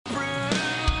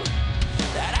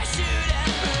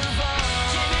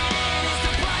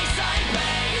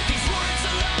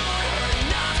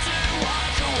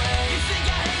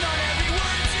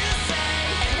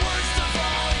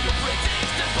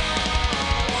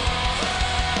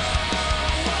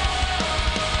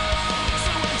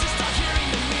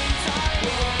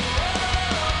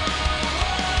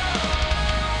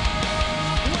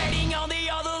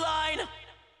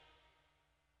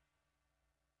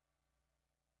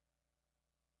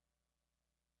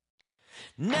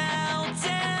Now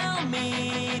tell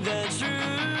me the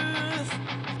truth.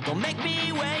 Don't make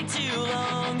me wait too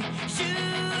long. You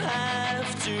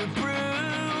have to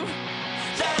prove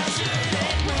that I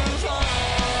shouldn't move on.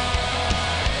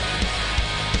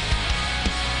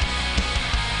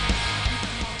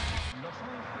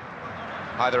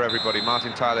 Hi there everybody,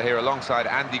 Martin Tyler here alongside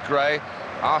Andy Gray.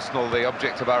 Arsenal the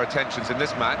object of our attentions in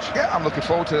this match. Yeah, I'm looking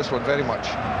forward to this one very much.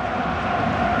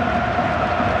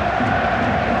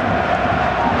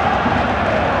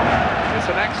 It's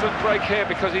an excellent break here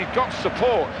because he got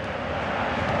support.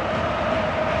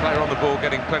 Player on the ball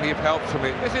getting plenty of help from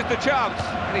it. This is the chance,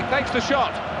 and he takes the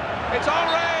shot. It's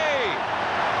Henry!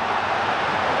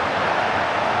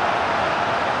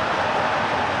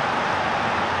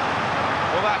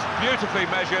 Well, that's beautifully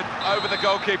measured over the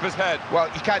goalkeeper's head. Well,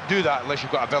 you can't do that unless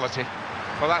you've got ability.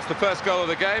 Well, that's the first goal of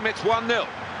the game. It's 1-0.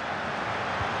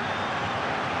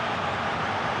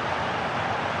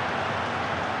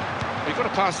 You've got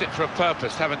to pass it for a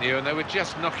purpose, haven't you? And they were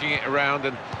just knocking it around,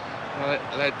 and well, it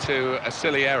led to a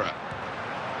silly error.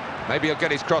 Maybe he'll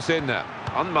get his cross in now.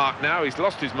 Unmarked now, he's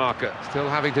lost his marker. Still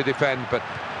having to defend, but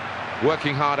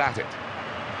working hard at it.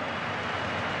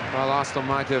 Well, Arsenal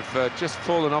might have just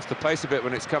fallen off the pace a bit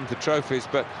when it's come to trophies,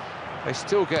 but they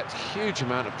still get huge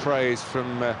amount of praise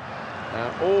from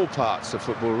all parts of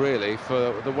football, really,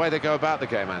 for the way they go about the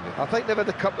game, Andy. I think they've had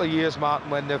a couple of years, Martin,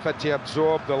 when they've had to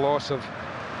absorb the loss of,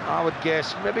 I would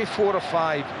guess, maybe 4 or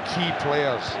 5 key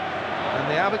players. And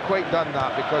they haven't quite done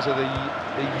that because of the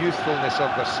youthfulness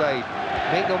of their side.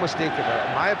 Make no mistake about it,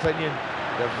 in my opinion,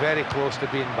 they're very close to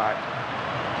being back.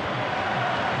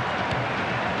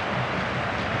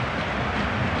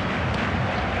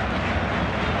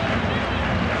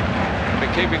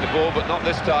 Been keeping the ball, but not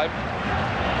this time.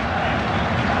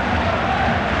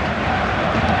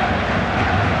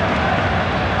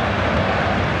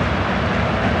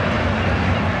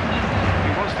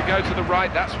 He wants to go to the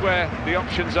right, that's where the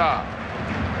options are.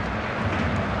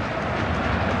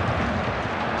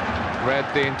 Read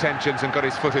the intentions and got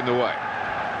his foot in the way.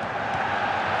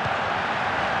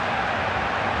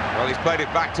 Well, he's played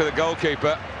it back to the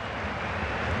goalkeeper.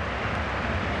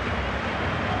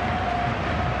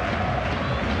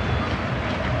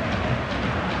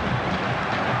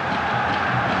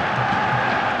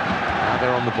 Now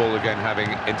they're on the ball again, having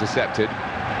intercepted.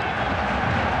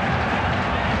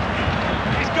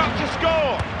 He's got to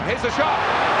score! Here's the shot!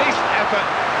 Decent effort,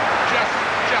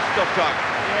 just off target.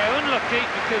 Yeah, unlucky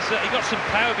because he got some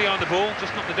power behind the ball,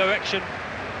 just not the direction.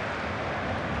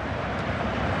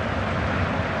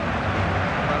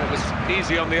 Well, it was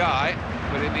easy on the eye,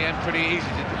 but in the end pretty easy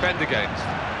to defend against.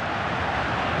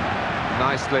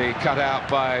 Nicely cut out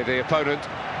by the opponent.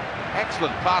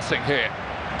 Excellent passing here.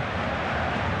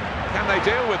 Can they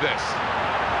deal with this?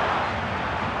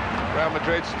 Real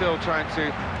Madrid still trying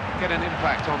to get an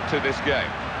impact onto this game.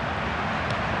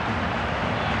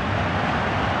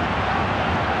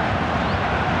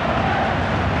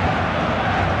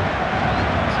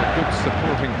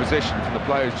 Supporting position from the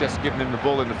player who's just given him the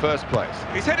ball in the first place.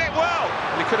 He's hit it well!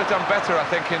 He could have done better, I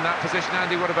think, in that position.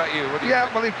 Andy, what about you? What do you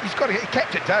think? Well, he's got to, he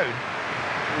kept it down,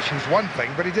 which is one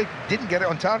thing, but he didn't get it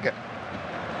on target.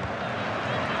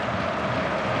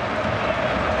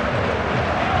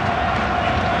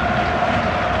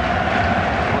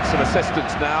 Wants some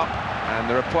assistance now, and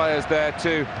there are players there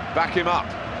to back him up.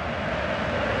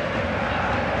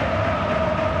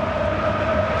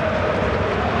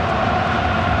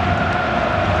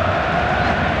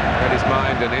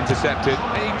 And intercepted,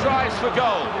 and he drives for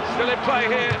goal. Still in play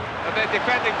here, and they're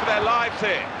defending for their lives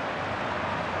here.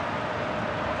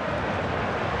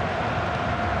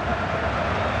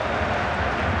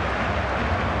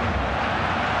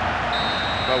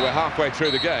 Well, we're halfway through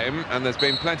the game, and there's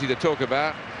been plenty to talk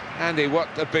about. Andy, what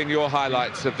have been your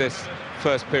highlights of this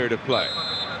first period of play?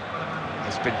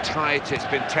 It's been tight, it's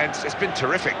been tense, it's been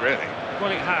terrific, really. Well,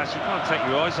 it has. You can't take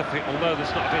your eyes off it, although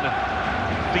there's not been a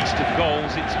feast of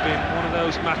goals. It's been one of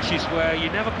those matches where you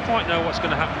never quite know what's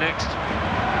going to happen next.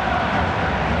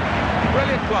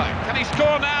 Brilliant play. Can he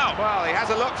score now? Well, he has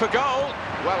a look for goal.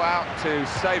 Well out to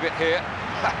save it here.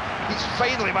 He's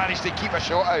finally managed to keep a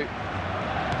shot out.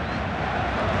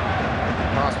 The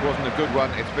pass wasn't a good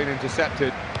one. It's been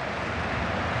intercepted.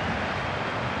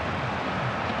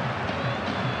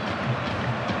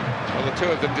 Well, the two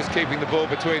of them just keeping the ball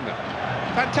between them.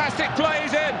 Fantastic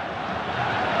plays in.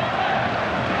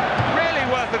 Really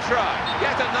worth a try.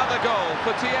 Yet another goal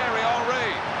for Thierry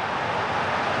Henry.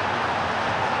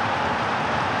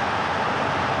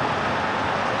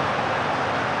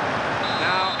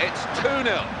 Now it's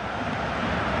 2-0.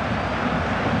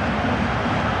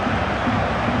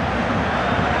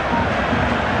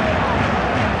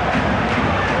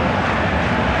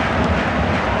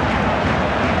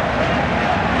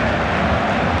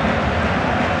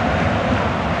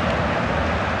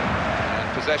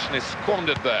 concentration is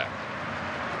squandered there.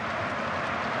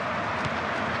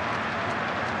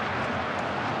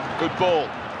 Good ball.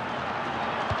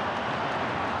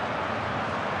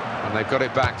 And they've got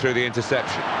it back through the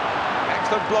interception.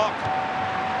 Excellent block.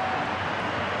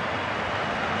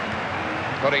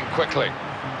 Got in quickly.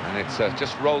 And it's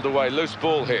just rolled away. Loose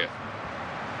ball here.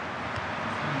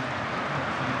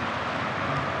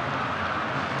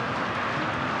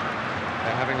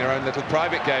 They're having their own little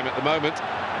private game at the moment.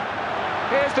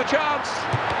 Here's the chance.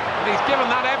 And he's given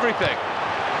that everything.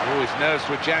 Oh, his nerves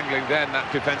were jangling then,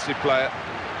 that defensive player.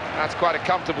 That's quite a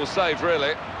comfortable save,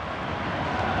 really.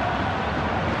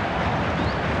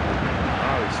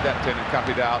 Oh, he stepped in and cut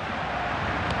it out.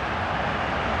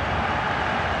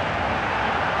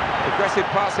 Aggressive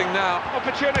passing now.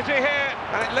 Opportunity here,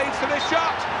 and it leads to this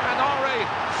shot. And Henry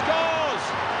scores!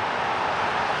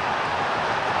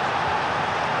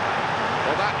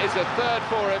 Well, that is a third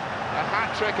for him. A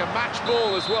hat-trick, a match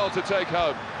ball as well to take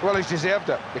home. Well, he's deserved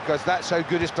it, because that's how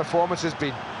good his performance has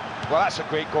been. Well, that's a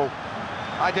great goal.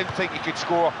 I didn't think he could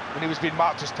score when he was being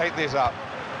marked as tightly as that.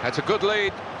 That's a good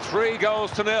lead,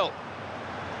 3-0.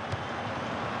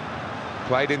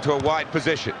 Played into a wide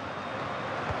position.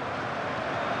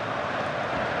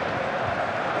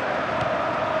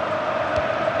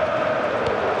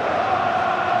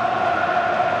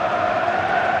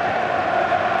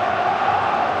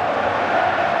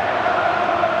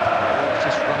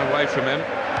 Just run away from him,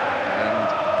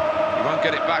 and he won't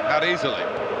get it back that easily.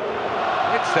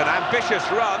 It's an ambitious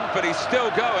run, but he's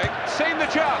still going. Seen the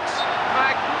chance.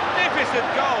 Magnificent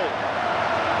goal.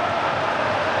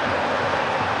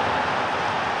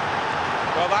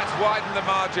 Well, that's widened the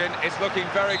margin. It's looking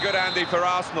very good, Andy, for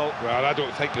Arsenal. Well, I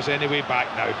don't think there's any way back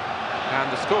now.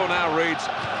 And the score now reads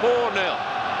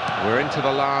 4-0. We're into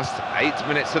the last 8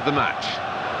 minutes of the match.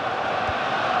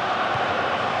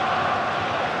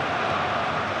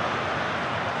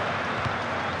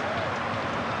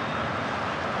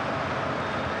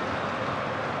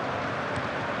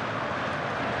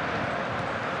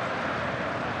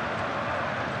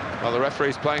 Well, the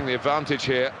referee's playing the advantage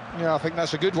here. Yeah, I think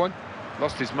that's a good one.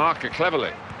 Lost his marker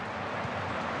cleverly.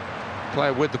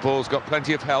 Player with the ball's got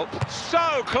plenty of help.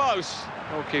 So close!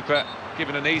 Goalkeeper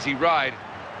given an easy ride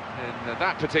in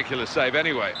that particular save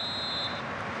anyway.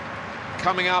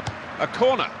 Coming up, a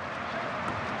corner.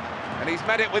 And he's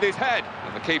met it with his head.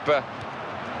 And the keeper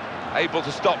able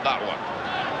to stop that one.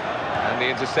 And the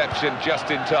interception just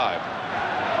in time.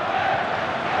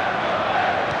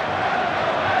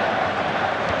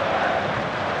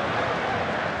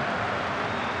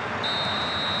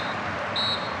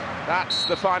 That's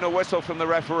the final whistle from the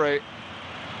referee.